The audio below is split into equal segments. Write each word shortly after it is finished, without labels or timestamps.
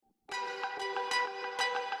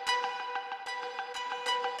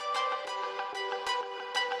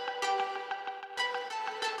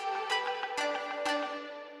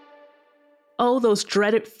Oh, those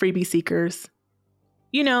dreaded freebie seekers.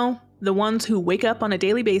 You know, the ones who wake up on a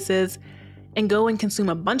daily basis and go and consume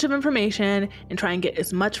a bunch of information and try and get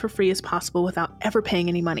as much for free as possible without ever paying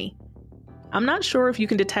any money. I'm not sure if you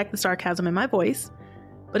can detect the sarcasm in my voice,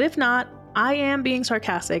 but if not, I am being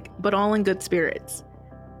sarcastic, but all in good spirits.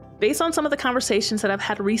 Based on some of the conversations that I've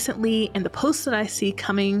had recently and the posts that I see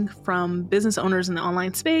coming from business owners in the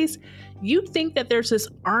online space, you'd think that there's this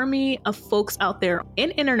army of folks out there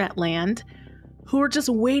in internet land who are just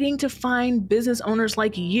waiting to find business owners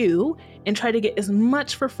like you and try to get as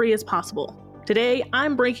much for free as possible. Today,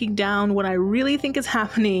 I'm breaking down what I really think is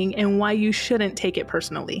happening and why you shouldn't take it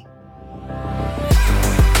personally.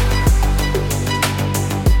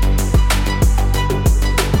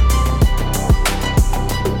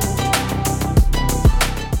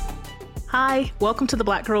 Hi, welcome to the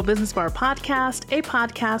Black Girl Business Bar podcast, a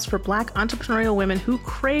podcast for Black entrepreneurial women who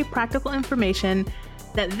crave practical information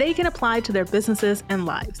that they can apply to their businesses and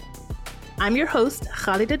lives. I'm your host,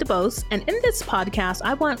 Khalida DeBose, and in this podcast,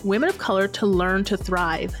 I want women of color to learn to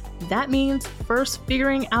thrive. That means first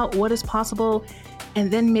figuring out what is possible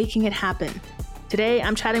and then making it happen. Today,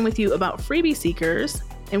 I'm chatting with you about freebie seekers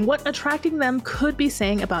and what attracting them could be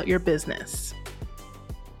saying about your business.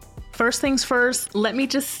 First things first, let me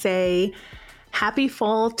just say happy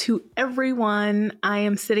fall to everyone. I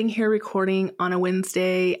am sitting here recording on a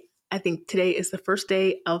Wednesday. I think today is the first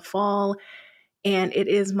day of fall, and it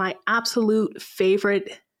is my absolute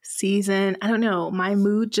favorite season. I don't know, my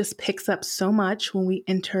mood just picks up so much when we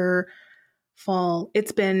enter fall.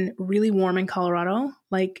 It's been really warm in Colorado,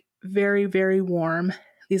 like very, very warm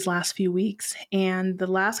these last few weeks. And the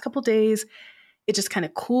last couple days, it just kind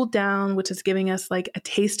of cooled down, which is giving us like a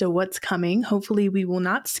taste of what's coming. Hopefully we will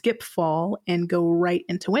not skip fall and go right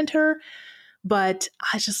into winter. But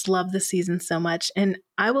I just love the season so much. And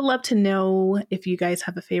I would love to know if you guys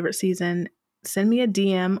have a favorite season. Send me a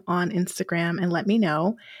DM on Instagram and let me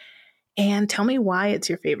know. And tell me why it's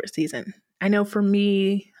your favorite season. I know for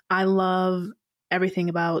me, I love everything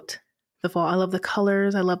about the fall. I love the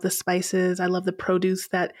colors. I love the spices. I love the produce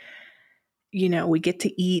that, we get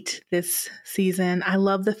to eat this season. I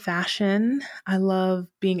love the fashion. I love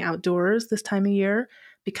being outdoors this time of year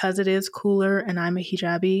because it is cooler and I'm a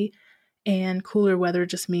hijabi. And cooler weather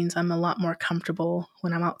just means I'm a lot more comfortable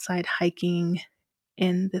when I'm outside hiking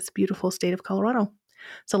in this beautiful state of Colorado.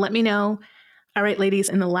 So let me know. All right, ladies,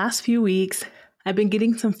 in the last few weeks, I've been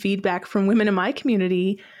getting some feedback from women in my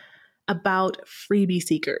community about freebie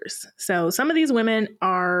seekers. So some of these women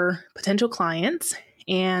are potential clients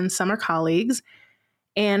and some are colleagues.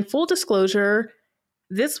 And full disclosure,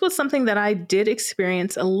 this was something that I did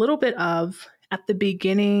experience a little bit of at the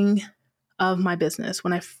beginning of my business.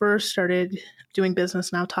 When I first started doing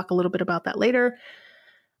business, and I'll talk a little bit about that later.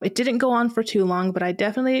 It didn't go on for too long, but I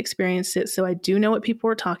definitely experienced it. So I do know what people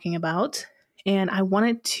were talking about. And I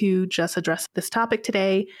wanted to just address this topic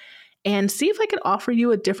today and see if I could offer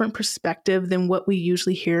you a different perspective than what we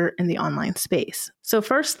usually hear in the online space. So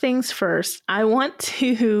first things first, I want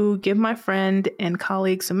to give my friend and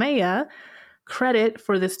colleague Samaya credit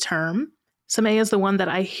for this term. Samaya is the one that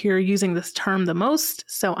I hear using this term the most,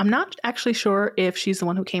 so I'm not actually sure if she's the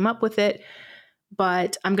one who came up with it,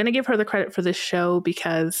 but I'm going to give her the credit for this show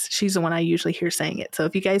because she's the one I usually hear saying it. So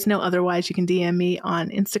if you guys know otherwise, you can DM me on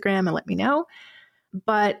Instagram and let me know.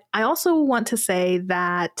 But I also want to say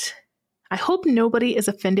that I hope nobody is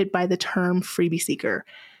offended by the term freebie seeker,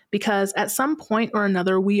 because at some point or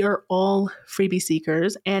another, we are all freebie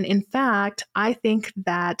seekers. And in fact, I think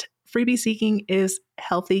that freebie seeking is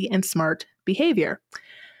healthy and smart behavior.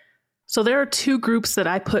 So there are two groups that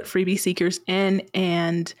I put freebie seekers in,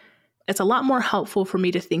 and it's a lot more helpful for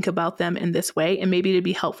me to think about them in this way and maybe to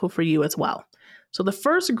be helpful for you as well. So the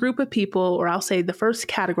first group of people, or I'll say the first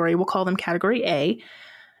category, we'll call them category A.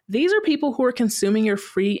 These are people who are consuming your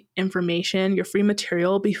free information, your free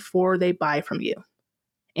material before they buy from you.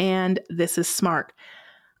 And this is smart.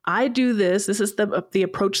 I do this. This is the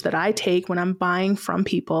approach that I take when I'm buying from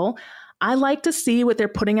people. I like to see what they're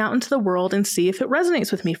putting out into the world and see if it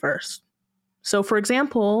resonates with me first. So for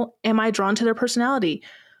example, am I drawn to their personality?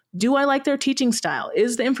 Do I like their teaching style?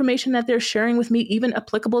 Is the information that they're sharing with me even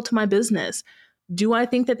applicable to my business? Do I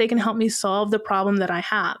think that they can help me solve the problem that I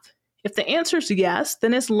have? If the answer is yes,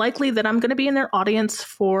 then it's likely that I'm going to be in their audience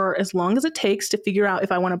for as long as it takes to figure out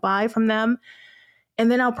if I want to buy from them.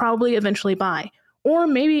 And then I'll probably eventually buy. Or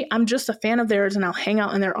maybe I'm just a fan of theirs and I'll hang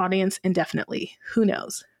out in their audience indefinitely. Who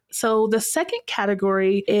knows? So the second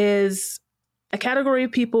category is a category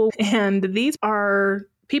of people, and these are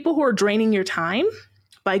people who are draining your time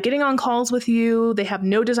by getting on calls with you. They have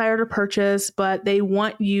no desire to purchase, but they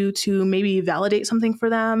want you to maybe validate something for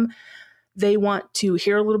them. They want to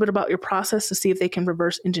hear a little bit about your process to see if they can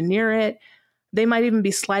reverse engineer it. They might even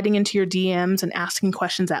be sliding into your DMs and asking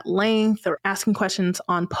questions at length or asking questions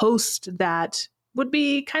on posts that would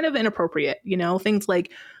be kind of inappropriate, things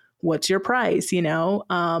like, what's your price?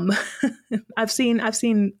 I've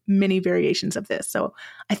seen many variations of this. So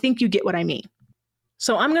I think you get what I mean.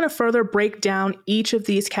 So I'm going to further break down each of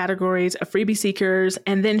these categories of freebie seekers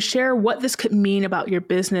and then share what this could mean about your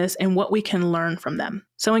business and what we can learn from them.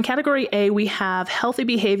 So in category A, we have healthy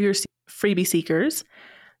behavior freebie seekers.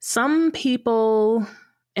 Some people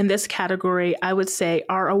in this category, I would say,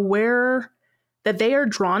 are aware that they are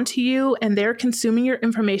drawn to you and they're consuming your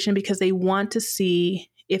information because they want to see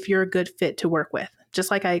if you're a good fit to work with, just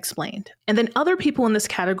like I explained. And then other people in this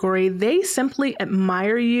category, they simply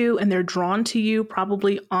admire you and they're drawn to you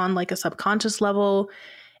probably on like a subconscious level.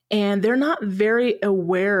 And they're not very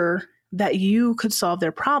aware that you could solve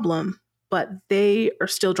their problem, but they are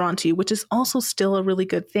still drawn to you, which is also still a really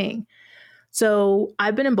good thing. So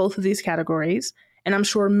I've been in both of these categories, and I'm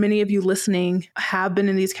sure many of you listening have been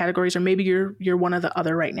in these categories, or maybe you're one of the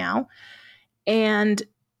other right now. And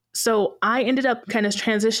so I ended up kind of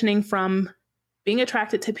transitioning from being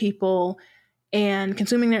attracted to people and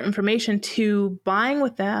consuming their information to buying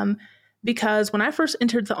with them, because when I first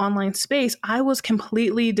entered the online space, I was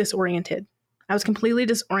completely disoriented.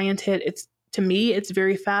 To me, it's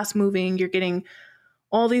very fast moving. You're getting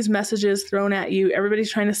all these messages thrown at you.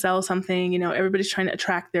 Everybody's trying to sell something, everybody's trying to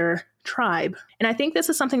attract their tribe. And I think this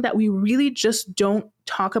is something that we really just don't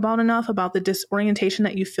talk about enough, about the disorientation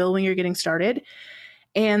that you feel when you're getting started.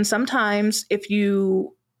 And sometimes if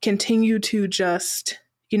you continue to just,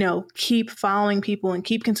 keep following people and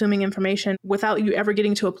keep consuming information without you ever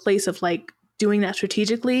getting to a place of like doing that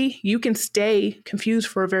strategically, you can stay confused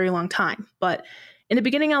for a very long time. But in the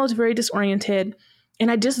beginning, I was very disoriented and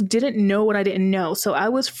I just didn't know what I didn't know. So I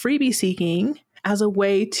was freebie seeking as a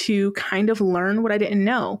way to kind of learn what I didn't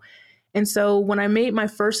know. And so when I made my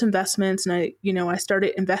first investments and I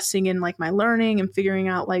started investing in like my learning and figuring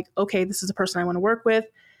out like, okay, this is the person I want to work with.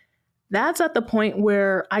 That's at the point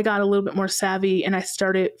where I got a little bit more savvy and I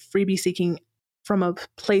started freebie seeking from a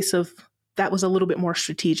place of that was a little bit more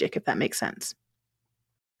strategic, if that makes sense.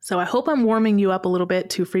 So I hope I'm warming you up a little bit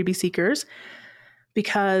to freebie seekers,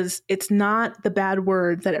 because it's not the bad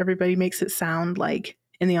word that everybody makes it sound like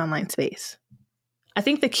in the online space. I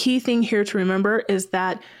think the key thing here to remember is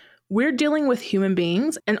that we're dealing with human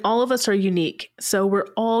beings and all of us are unique. So we're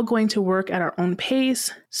all going to work at our own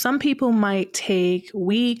pace. Some people might take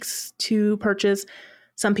weeks to purchase.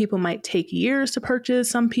 Some people might take years to purchase.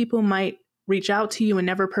 Some people might reach out to you and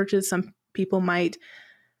never purchase. Some people might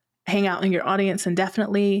hang out in your audience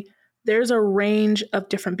indefinitely. There's a range of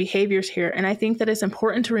different behaviors here. And I think that it's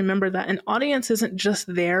important to remember that an audience isn't just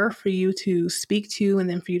there for you to speak to and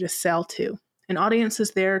then for you to sell to. An audience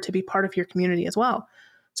is there to be part of your community as well.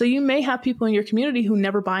 So you may have people in your community who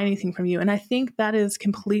never buy anything from you. And I think that is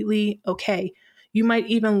completely okay. You might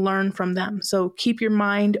even learn from them. So keep your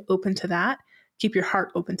mind open to that. Keep your heart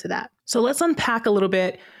open to that. So let's unpack a little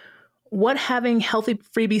bit what having healthy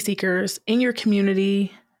freebie seekers in your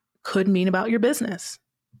community could mean about your business.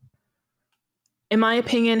 In my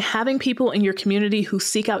opinion, having people in your community who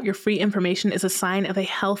seek out your free information is a sign of a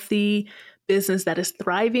healthy business that is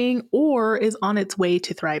thriving or is on its way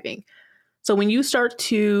to thriving. So when you start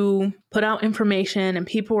to put out information and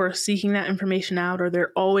people are seeking that information out, or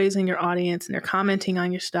they're always in your audience and they're commenting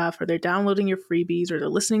on your stuff, or they're downloading your freebies, or they're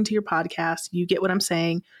listening to your podcast, you get what I'm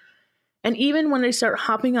saying. And even when they start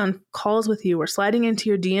hopping on calls with you or sliding into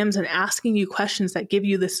your DMs and asking you questions that give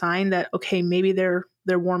you the sign that, okay, maybe they're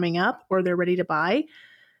warming up or they're ready to buy,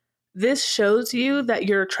 this shows you that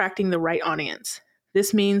you're attracting the right audience.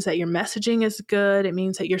 This means that your messaging is good. It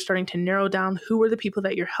means that you're starting to narrow down who are the people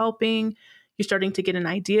that you're helping. You're starting to get an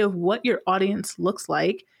idea of what your audience looks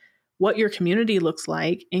like, what your community looks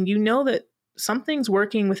like, and you know that something's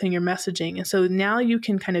working within your messaging. And so now you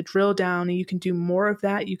can kind of drill down and you can do more of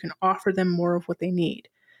that. You can offer them more of what they need.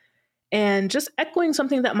 And just echoing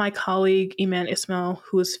something that my colleague, Iman Ismail,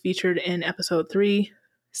 who was featured in episode 3,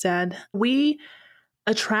 said, we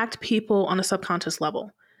attract people on a subconscious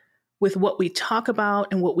level with what we talk about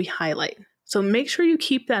and what we highlight. So make sure you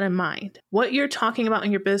keep that in mind. What you're talking about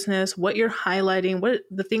in your business, what you're highlighting, what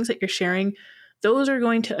the things that you're sharing, those are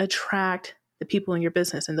going to attract the people in your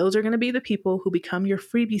business. And those are going to be the people who become your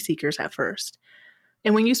freebie seekers at first.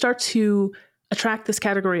 And when you start to attract this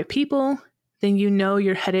category of people, then you know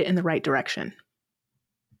you're headed in the right direction.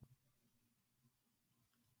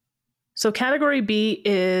 So category B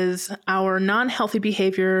is our non-healthy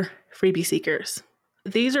behavior freebie seekers.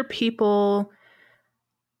 These are people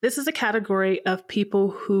This is a category of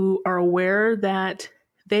people who are aware that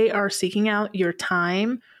they are seeking out your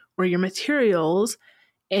time or your materials,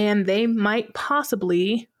 and they might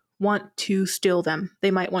possibly want to steal them.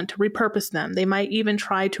 They might want to repurpose them. They might even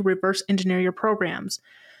try to reverse engineer your programs.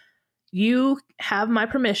 You have my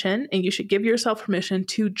permission, and you should give yourself permission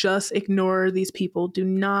to just ignore these people. Do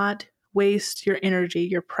not waste your energy,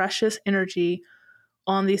 your precious energy,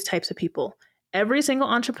 on these types of people. Every single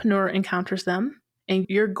entrepreneur encounters them, and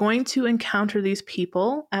you're going to encounter these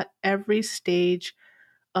people at every stage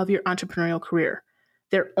of your entrepreneurial career.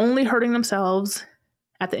 They're only hurting themselves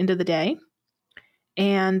at the end of the day,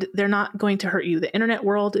 and they're not going to hurt you. The internet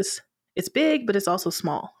world it's big, but it's also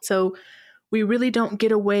small. So we really don't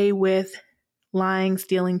get away with lying,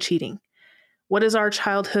 stealing, cheating. What is our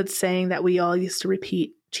childhood saying that we all used to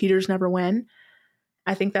repeat? Cheaters never win.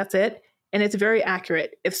 I think that's it. And it's very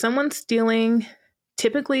accurate. If someone's stealing,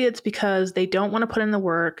 typically it's because they don't want to put in the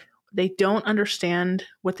work. They don't understand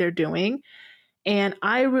what they're doing. And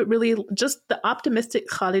I really, just the optimistic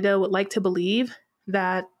Khalida would like to believe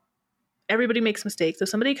that everybody makes mistakes. If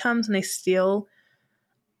somebody comes and they steal,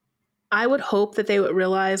 I would hope that they would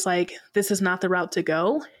realize, like, this is not the route to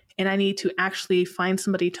go, and I need to actually find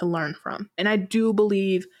somebody to learn from. And I do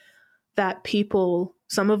believe that people,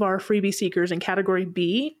 some of our freebie seekers in category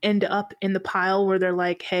B, end up in the pile where they're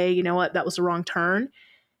like, hey, you know what, that was the wrong turn,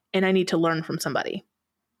 and I need to learn from somebody.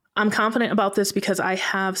 I'm confident about this because I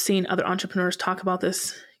have seen other entrepreneurs talk about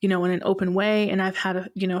this, in an open way. And I've had,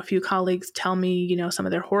 a few colleagues tell me, some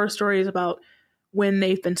of their horror stories about when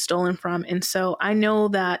they've been stolen from. And so I know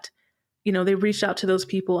that, they've reached out to those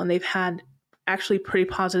people and they've had actually pretty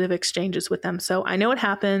positive exchanges with them. So I know it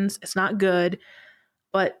happens. It's not good,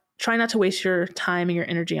 but try not to waste your time and your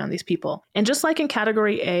energy on these people. And just like in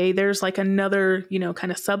category A, there's like another,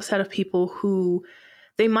 kind of subset of people who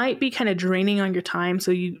they might be kind of draining on your time.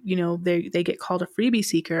 So they get called a freebie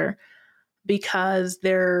seeker because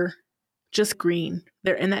they're just green.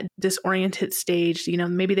 They're in that disoriented stage.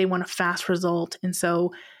 Maybe they want a fast result. And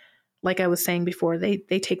so, like I was saying before, they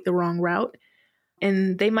take the wrong route.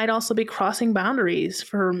 And they might also be crossing boundaries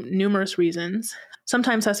for numerous reasons.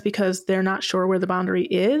 Sometimes that's because they're not sure where the boundary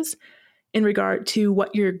is in regard to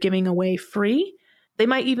what you're giving away free. They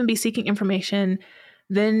might even be seeking information,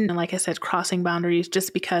 then, like I said, crossing boundaries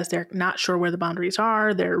just because they're not sure where the boundaries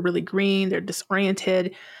are. They're really green. They're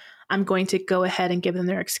disoriented. I'm going to go ahead and give them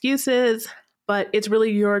their excuses. But it's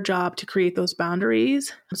really your job to create those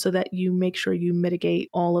boundaries so that you make sure you mitigate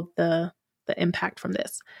all of the impact from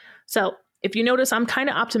this. So if you notice, I'm kind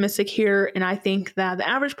of optimistic here, and I think that the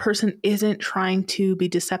average person isn't trying to be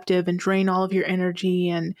deceptive and drain all of your energy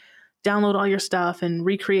and download all your stuff and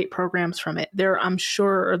recreate programs from it. I'm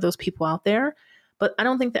sure, are those people out there, but I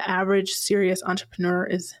don't think the average serious entrepreneur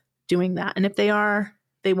is doing that. And if they are,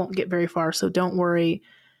 they won't get very far. So don't worry.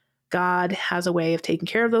 God has a way of taking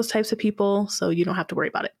care of those types of people, so you don't have to worry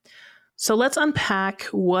about it. So let's unpack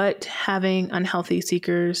what having unhealthy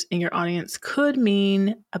seekers in your audience could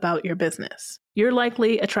mean about your business. You're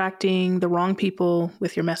likely attracting the wrong people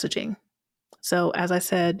with your messaging. So as I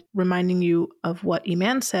said, reminding you of what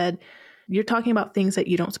Iman said, you're talking about things that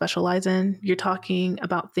you don't specialize in. You're talking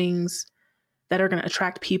about things that are going to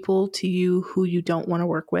attract people to you who you don't want to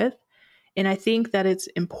work with. And I think that it's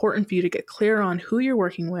important for you to get clear on who you're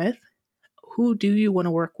working with, who do you want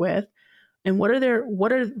to work with, and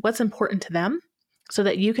what's important to them, so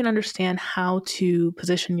that you can understand how to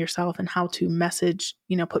position yourself and how to message,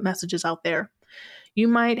 put messages out there. You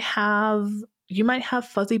might have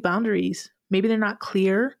fuzzy boundaries. Maybe they're not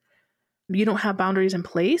clear. You don't have boundaries in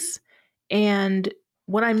place. And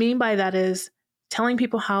what I mean by that is telling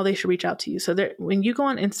people how they should reach out to you. So when you go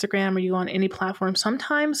on Instagram or you go on any platform,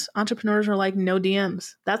 sometimes entrepreneurs are like, no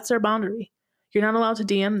DMs. That's their boundary. You're not allowed to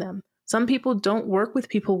DM them. Some people don't work with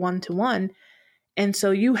people one-to-one. And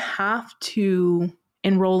so you have to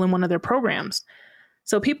enroll in one of their programs.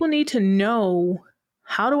 So people need to know,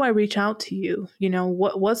 how do I reach out to you?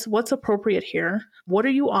 What's appropriate here? What are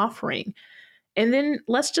you offering? And then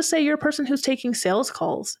let's just say you're a person who's taking sales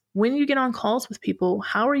calls. When you get on calls with people,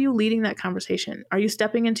 how are you leading that conversation? Are you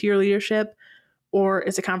stepping into your leadership, or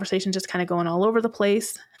is the conversation just kind of going all over the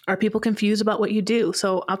place? Are people confused about what you do?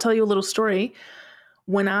 So I'll tell you a little story.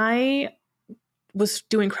 When I was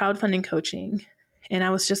doing crowdfunding coaching and I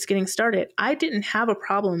was just getting started, I didn't have a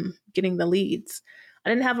problem getting the leads. I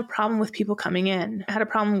didn't have a problem with people coming in. I had a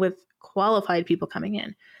problem with qualified people coming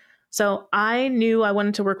in. So I knew I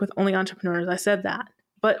wanted to work with only entrepreneurs. I said that.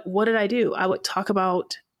 But what did I do? I would talk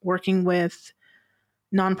about working with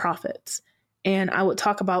nonprofits, and I would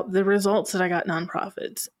talk about the results that I got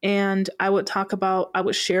nonprofits. And I would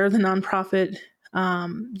share the nonprofit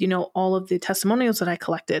all of the testimonials that I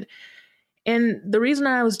collected. And the reason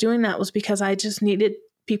I was doing that was because I just needed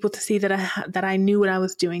people to see that I knew what I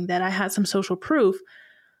was doing, that I had some social proof.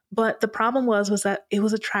 But the problem was that it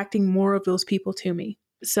was attracting more of those people to me.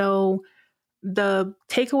 So the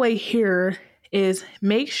takeaway here is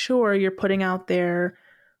make sure you're putting out there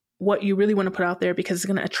what you really want to put out there, because it's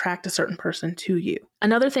going to attract a certain person to you.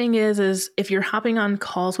 Another thing is if you're hopping on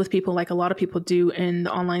calls with people like a lot of people do in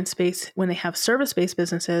the online space when they have service-based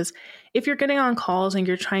businesses, if you're getting on calls and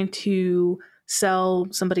you're trying to sell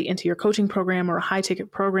somebody into your coaching program or a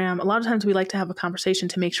high-ticket program, a lot of times we like to have a conversation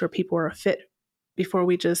to make sure people are a fit before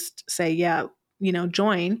we just say,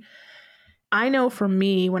 join. I know for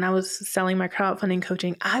me, when I was selling my crowdfunding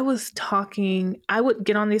coaching, I would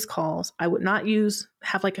get on these calls. I would not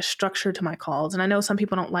have like a structure to my calls. And I know some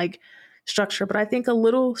people don't like structure, but I think a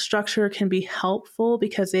little structure can be helpful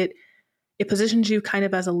because it positions you kind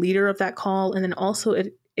of as a leader of that call. And then also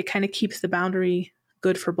it kind of keeps the boundary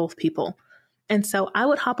good for both people. And so I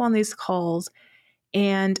would hop on these calls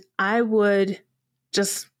and I would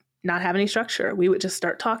just not have any structure. We would just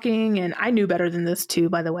start talking. And I knew better than this too,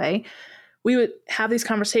 by the way. We would have these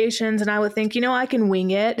conversations and I would think, I can wing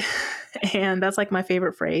it. And that's like my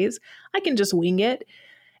favorite phrase. I can just wing it.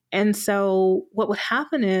 And so what would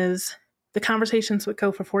happen is the conversations would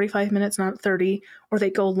go for 45 minutes, not 30, or they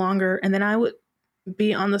go longer. And then I would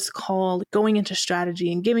be on this call going into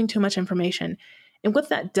strategy and giving too much information. And what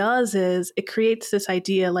that does is it creates this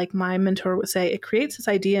idea, like my mentor would say, it creates this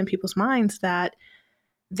idea in people's minds that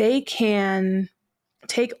they can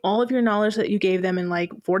take all of your knowledge that you gave them in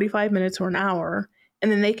like 45 minutes or an hour,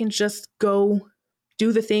 and then they can just go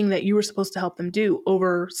do the thing that you were supposed to help them do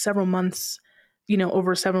over several months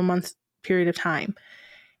period of time.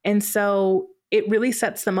 And so it really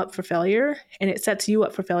sets them up for failure, and it sets you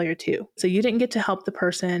up for failure too. So you didn't get to help the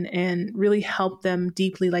person and really help them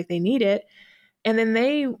deeply like they need it. And then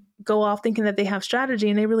they go off thinking that they have strategy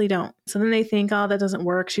and they really don't. So then they think, oh, that doesn't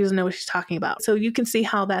work. She doesn't know what she's talking about. So you can see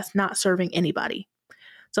how that's not serving anybody.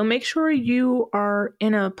 So make sure you are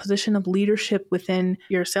in a position of leadership within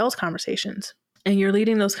your sales conversations and you're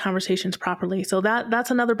leading those conversations properly. So that's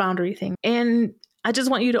another boundary thing. And I just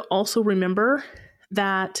want you to also remember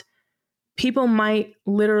that people might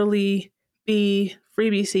literally be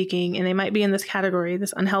freebie seeking, and they might be in this category,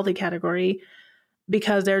 this unhealthy category,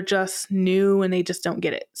 because they're just new and they just don't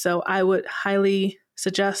get it. So I would highly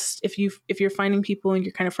suggest if you're finding people and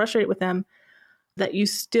you're kind of frustrated with them, that you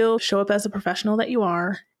still show up as a professional that you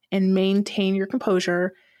are and maintain your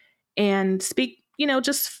composure and speak,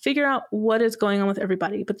 just figure out what is going on with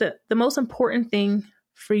everybody. But the most important thing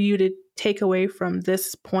for you to take away from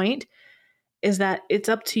this point is that it's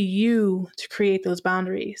up to you to create those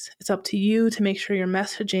boundaries. It's up to you to make sure your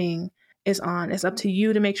messaging is on. It's up to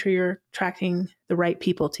you to make sure you're attracting the right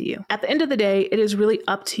people to you. At the end of the day, it is really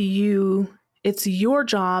up to you. It's your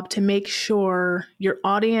job to make sure your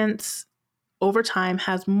audience over time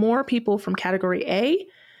has more people from category A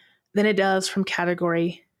than it does from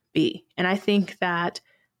category B. And I think that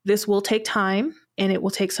this will take time and it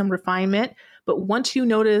will take some refinement. But once you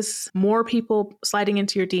notice more people sliding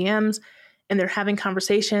into your DMs and they're having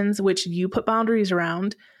conversations, which you put boundaries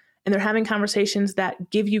around, and they're having conversations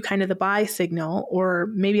that give you kind of the buy signal, or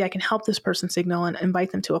maybe I can help this person signal and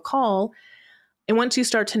invite them to a call. And once you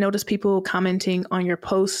start to notice people commenting on your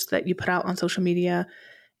posts that you put out on social media,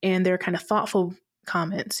 and they're kind of thoughtful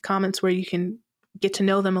comments where you can get to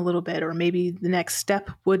know them a little bit, or maybe the next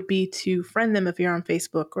step would be to friend them if you're on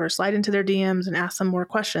Facebook, or slide into their DMs and ask them more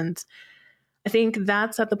questions. I think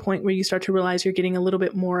that's at the point where you start to realize you're getting a little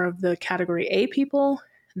bit more of the category A people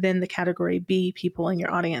than the category B people in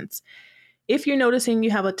your audience. If you're noticing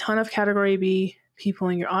you have a ton of category B people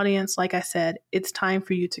in your audience, like I said, it's time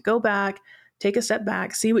for you to go back, take a step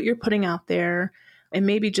back, see what you're putting out there, and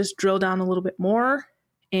maybe just drill down a little bit more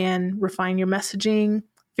and refine your messaging,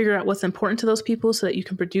 figure out what's important to those people so that you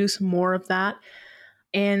can produce more of that,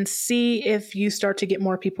 and see if you start to get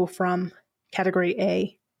more people from category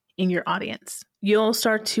A in your audience. You'll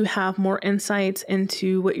start to have more insights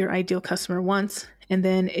into what your ideal customer wants, and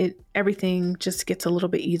then everything just gets a little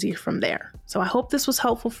bit easier from there. So I hope this was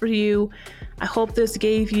helpful for you. I hope this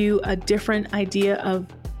gave you a different idea of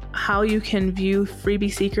how you can view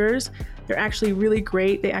freebie seekers. They're actually really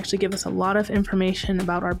great. They actually give us a lot of information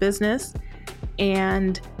about our business.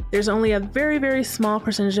 And there's only a very, very small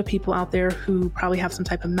percentage of people out there who probably have some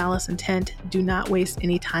type of malice intent. Do not waste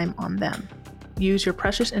any time on them. Use your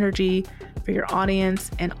precious energy for your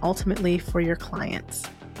audience and ultimately for your clients.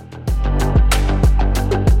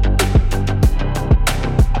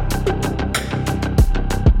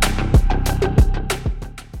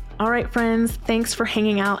 All right, right, friends, thanks for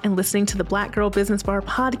hanging out and listening to the Black Girl Business Bar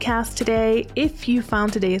podcast today. If you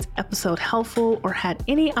found today's episode helpful or had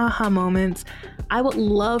any aha moments, I would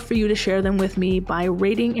love for you to share them with me by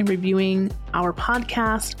rating and reviewing our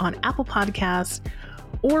podcast on Apple Podcasts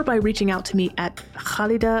or by reaching out to me at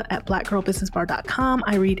khalida@blackgirlbusinessbar.com.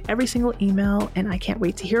 I read every single email and I can't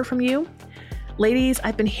wait to hear from you. Ladies,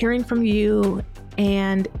 I've been hearing from you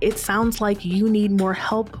and it sounds like you need more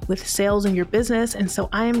help with sales in your business. And so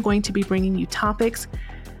I am going to be bringing you topics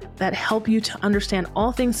that help you to understand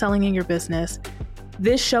all things selling in your business.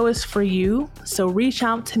 This show is for you. So reach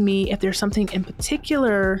out to me if there's something in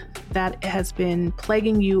particular that has been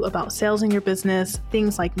plaguing you about sales in your business,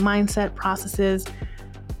 things like mindset, processes,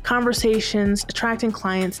 conversations, attracting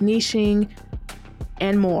clients, niching,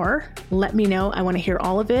 and more. Let me know. I want to hear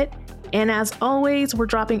all of it. And as always, we're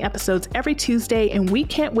dropping episodes every Tuesday, and we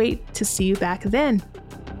can't wait to see you back then.